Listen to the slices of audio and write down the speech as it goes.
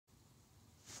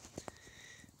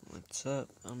What's up?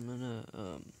 I'm gonna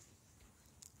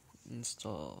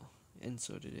install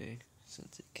Enso today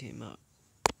since it came out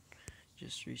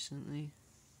just recently,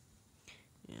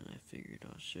 and I figured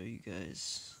I'll show you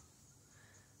guys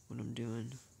what I'm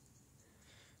doing.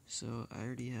 So I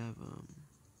already have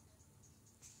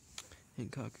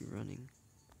HENkaku running,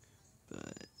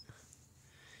 but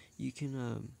you can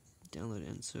download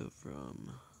Enso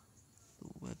from the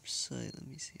website. Let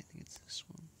me see, I think it's this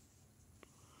one.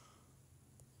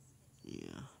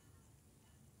 Yeah.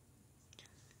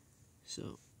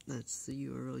 So that's the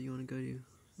URL you want to go to,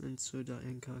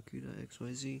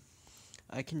 enso.henkaku.xyz.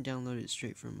 I can download it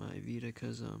straight from my Vita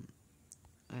because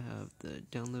I have the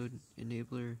download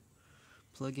enabler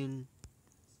plugin,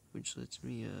 which lets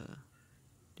me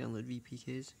download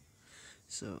VPKs.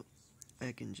 So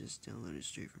I can just download it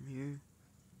straight from here,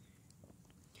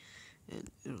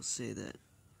 and it'll say that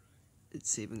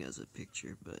it's saving as a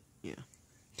picture, but yeah.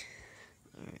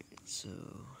 Alright, so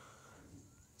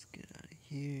let's get out of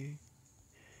here.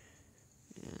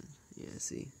 And yeah,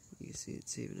 see, you can see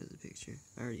it's saving as a picture.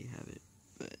 I already have it,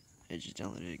 but I just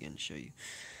downloaded it again to show you.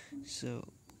 So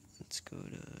let's go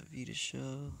to Vita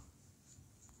Shell.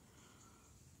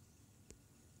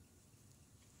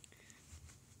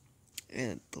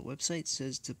 And the website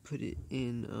says to put it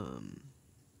in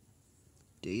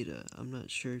data. I'm not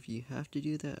sure if you have to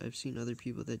do that. I've seen other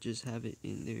people that just have it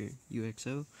in their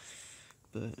UXO,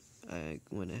 but I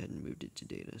went ahead and moved it to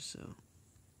data. So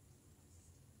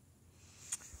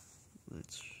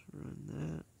let's run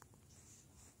that.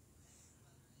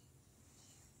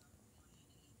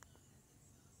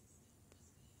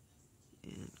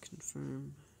 And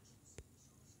confirm.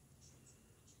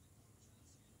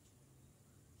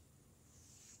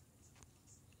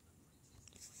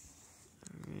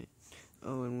 Alright.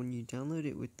 Oh, and when you download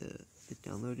it with the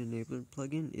download enabler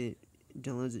plugin, it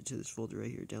downloads it to this folder right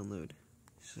here, download.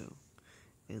 So,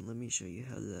 and let me show you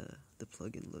how the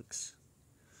plugin looks.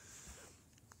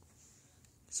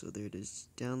 So there it is,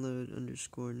 download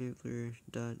underscore enabler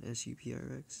dot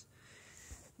suprx,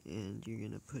 and you're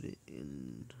gonna put it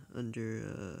in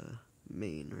under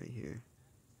main right here.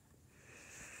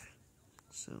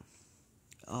 So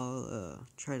I'll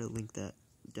try to link that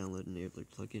download enabler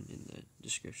plugin in the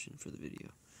description for the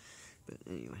video. But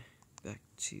anyway, back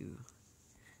to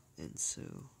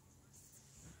Enso.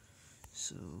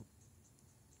 So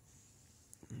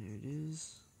there it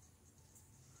is,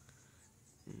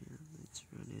 and let's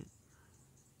run it.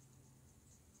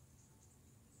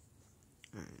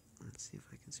 Alright, let's see if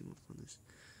I can zoom up on this.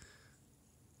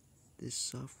 This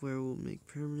software will make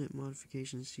permanent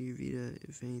modifications to your Vita.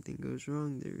 If anything goes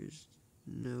wrong, there is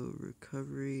no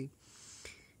recovery,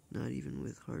 not even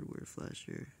with hardware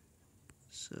flasher.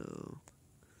 So,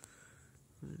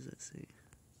 what does that say?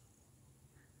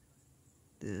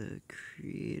 The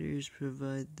creators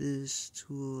provide this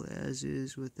tool as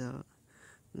is without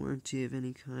warranty of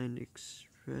any kind,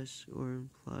 express or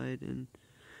implied, and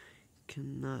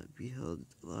cannot be held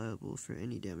liable for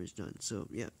any damage done. So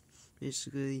yeah,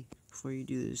 basically, before you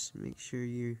do this, make sure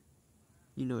you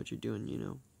know what you're doing, you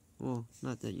know. Well,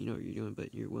 not that you know what you're doing,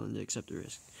 but you're willing to accept the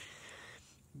risk.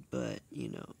 But, you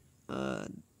know,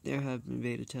 there have been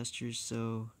beta testers,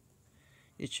 so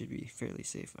it should be fairly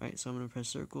safe. Alright, so I'm going to press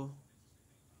circle.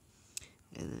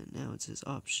 And then now it says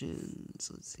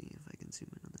options. Let's see if I can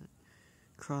zoom in on that.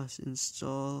 Cross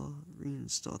install,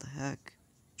 reinstall the hack,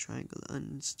 triangle to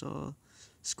uninstall,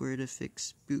 square to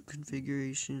fix boot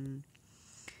configuration,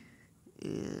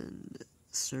 and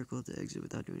circle to exit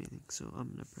without doing anything. So I'm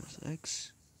going to press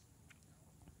X.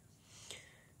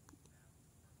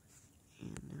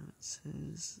 And now it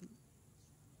says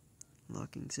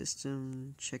locking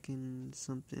system, checking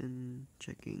something,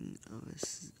 checking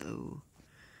OSO.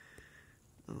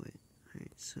 Oh wait,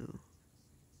 alright, so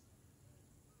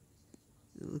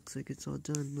it looks like it's all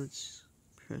done. Let's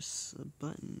press a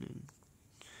button and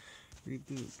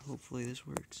reboot. Hopefully this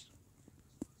works.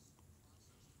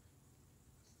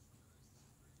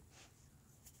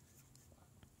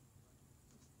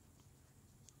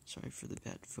 Sorry for the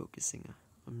bad focusing.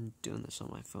 I'm doing this on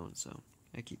my phone, so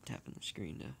I keep tapping the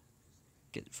screen to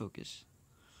get the focus.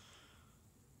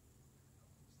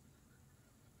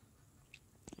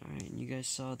 Alright, and you guys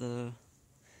saw the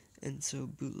Enso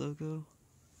boot logo,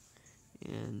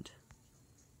 and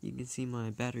you can see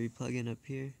my battery plug-in up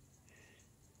here.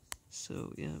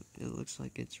 So yeah, it looks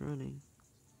like it's running.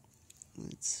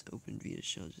 Let's open Vita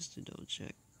Shell just to double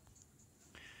check.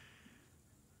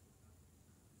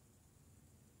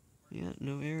 Yeah,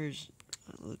 no errors.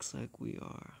 It looks like we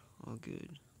are all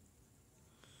good.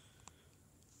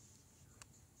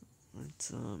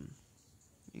 Let's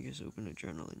you guys open a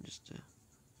journal and just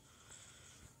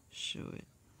show it.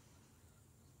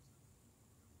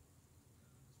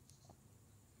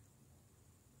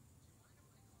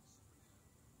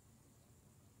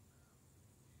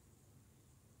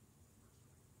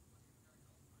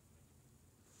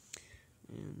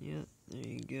 And yep, there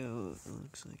you go. It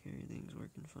looks like everything's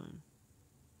working fine.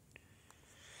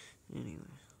 Anyway,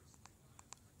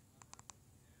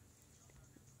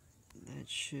 that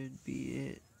should be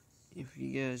it. If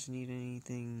you guys need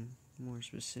anything more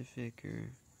specific,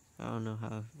 or I don't know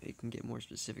how it can get more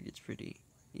specific, it's pretty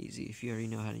easy if you already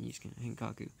know how to use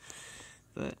HENkaku.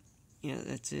 But yeah,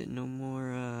 that's it. No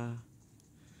more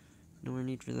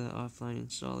need for the offline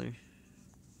installer.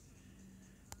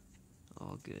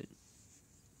 All good.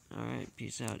 Alright,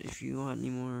 peace out. If you want any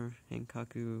more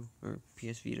HENkaku or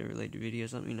PS Vita related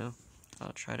videos, let me know.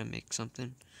 I'll try to make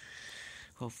something,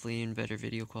 hopefully in better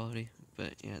video quality.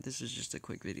 But yeah, this is just a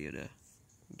quick video to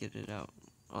get it out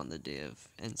on the day of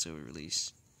Enso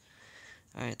release.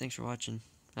 Alright, thanks for watching.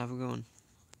 Have a good one.